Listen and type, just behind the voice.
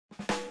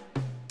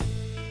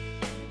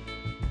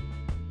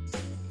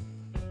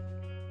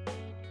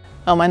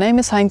Oh, my name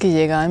is Heinke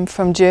Jäger. I'm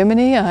from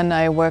Germany and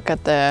I work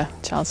at the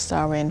Charles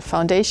Darwin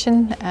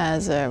Foundation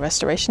as a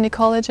restoration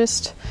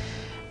ecologist.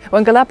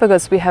 On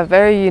Galapagos we have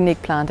very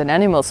unique plant and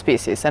animal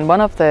species, and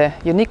one of the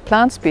unique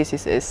plant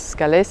species is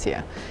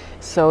Scalesia.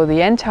 So the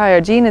entire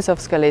genus of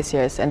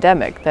Scalesia is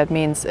endemic. That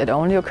means it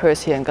only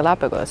occurs here in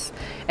Galapagos.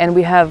 And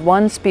we have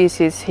one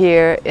species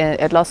here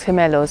at Los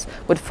Gemelos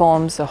which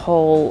forms a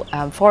whole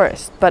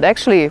forest. But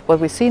actually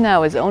what we see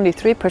now is only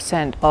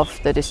 3% of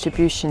the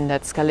distribution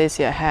that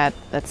Scalesia had,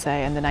 let's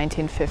say, in the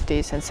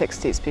 1950s and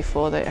 60s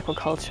before the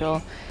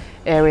agricultural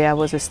area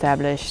was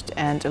established,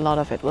 and a lot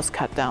of it was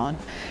cut down.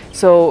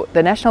 So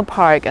the National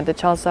Park and the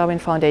Charles Darwin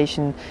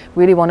Foundation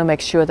really want to make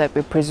sure that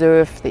we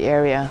preserve the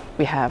area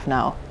we have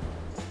now.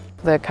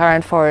 The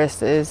current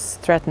forest is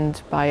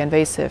threatened by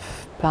invasive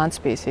plant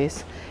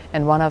species,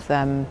 and one of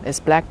them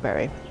is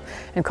blackberry.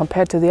 And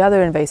compared to the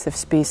other invasive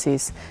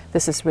species,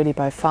 this is really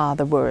by far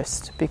the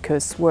worst,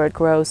 because where it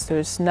grows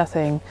there's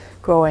nothing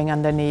growing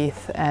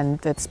underneath and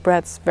it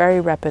spreads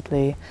very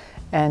rapidly,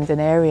 and in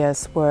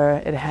areas where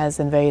it has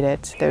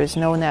invaded there is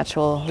no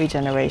natural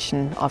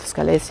regeneration of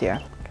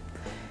Scalesia.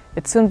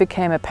 It soon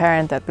became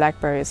apparent that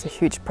blackberry is a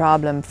huge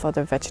problem for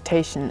the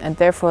vegetation, and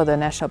therefore the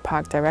National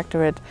Park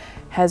Directorate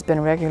has been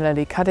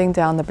regularly cutting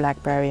down the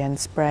blackberry and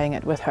spraying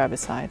it with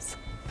herbicides.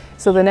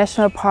 So the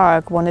National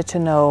Park wanted to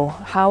know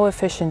how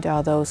efficient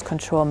are those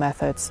control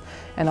methods,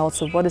 and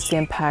also what is the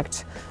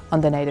impact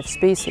on the native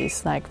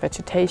species like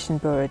vegetation,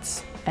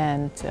 birds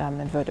and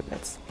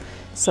invertebrates.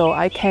 So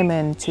I came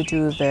in to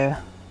do the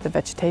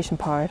vegetation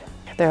part.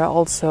 There are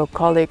also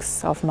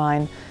colleagues of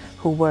mine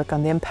who work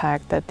on the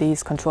impact that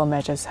these control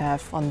measures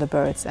have on the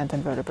birds and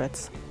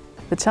invertebrates.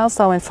 The Charles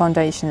Darwin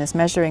Foundation is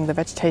measuring the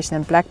vegetation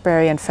in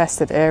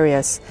blackberry-infested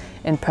areas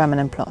in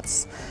permanent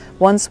plots.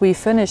 Once we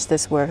finish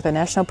this work, the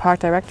National Park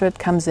Directorate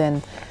comes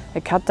in,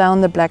 they cut down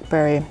the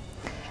blackberry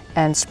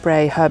and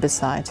spray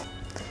herbicide.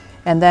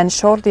 And then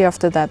shortly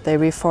after that they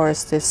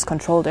reforest this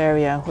controlled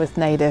area with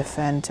native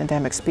and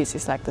endemic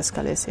species like the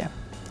Scalesia.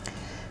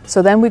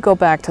 So then we go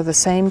back to the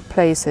same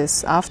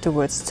places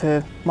afterwards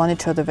to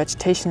monitor the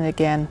vegetation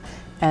again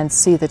and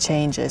see the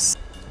changes.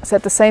 So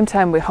at the same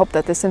time we hope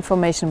that this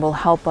information will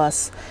help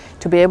us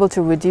to be able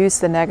to reduce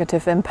the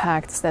negative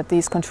impacts that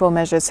these control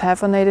measures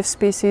have on native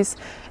species,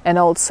 and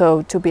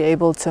also to be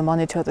able to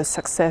monitor the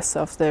success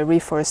of the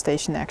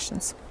reforestation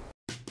actions.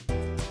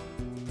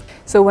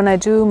 So when I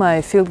do my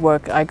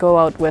fieldwork, I go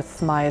out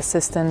with my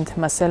assistant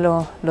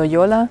Marcelo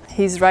Loyola.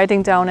 He's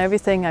writing down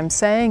everything I'm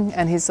saying,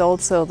 and he's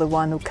also the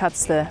one who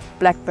cuts the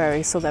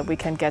blackberry so that we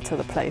can get to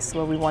the place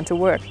where we want to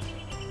work.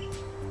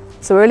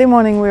 So early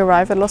morning we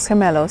arrive at Los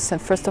Gemelos,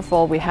 and first of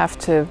all we have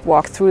to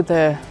walk through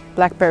the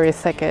blackberry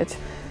thicket.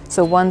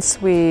 So once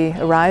we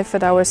arrive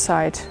at our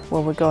site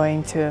where we're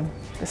going to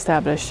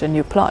establish a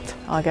new plot,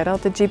 I'll get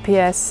out the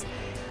GPS.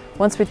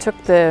 Once we took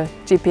the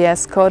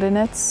GPS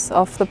coordinates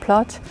of the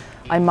plot,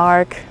 I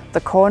mark the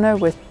corner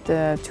with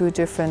the 2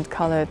 different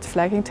colored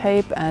flagging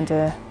tape and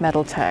a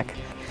metal tag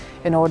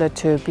in order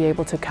to be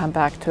able to come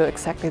back to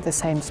exactly the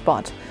same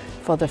spot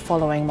for the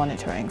following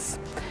monitorings.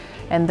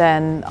 And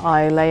then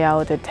I lay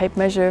out a tape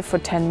measure for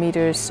 10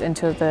 meters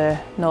into the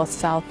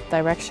north-south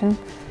direction,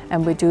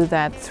 and we do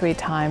that 3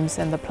 times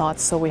in the plot,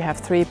 so we have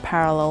 3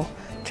 parallel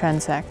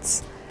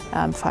transects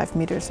 5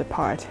 meters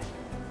apart.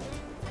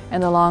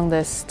 And along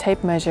this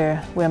tape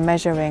measure we're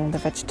measuring the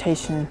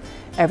vegetation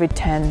every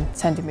 10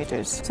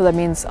 centimeters. So that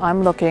means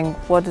I'm looking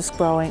what is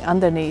growing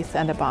underneath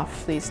and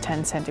above these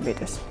 10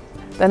 centimeters.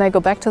 Then I go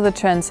back to the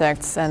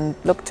transects and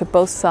look to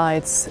both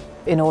sides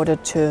in order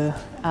to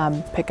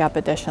pick up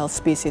additional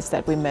species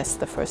that we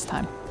missed the first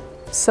time.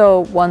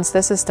 So once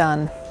this is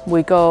done,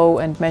 we go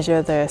and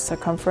measure the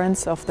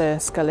circumference of the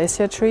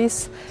Scalesia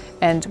trees,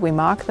 and we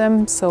mark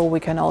them so we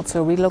can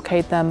also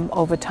relocate them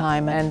over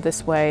time, and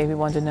this way we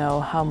want to know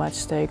how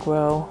much they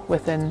grow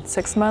within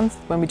 6 months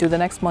when we do the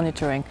next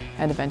monitoring,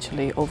 and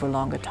eventually over a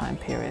longer time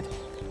period.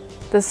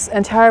 This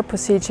entire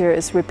procedure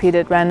is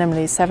repeated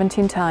randomly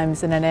 17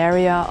 times in an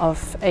area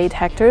of 8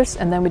 hectares,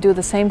 and then we do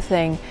the same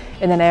thing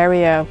in an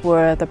area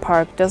where the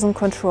park doesn't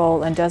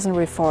control and doesn't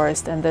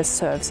reforest, and this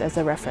serves as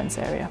a reference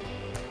area.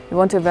 We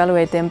want to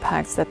evaluate the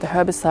impacts that the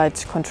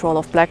herbicide control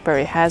of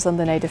blackberry has on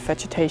the native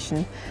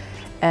vegetation,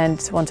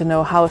 and want to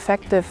know how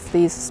effective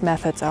these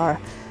methods are,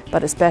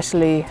 but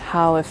especially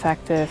how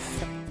effective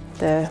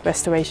the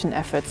restoration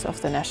efforts of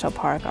the national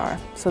park are.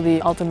 So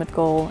the ultimate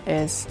goal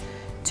is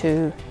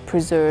to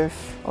preserve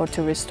or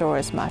to restore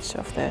as much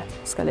of the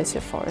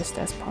Scalesia forest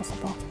as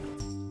possible.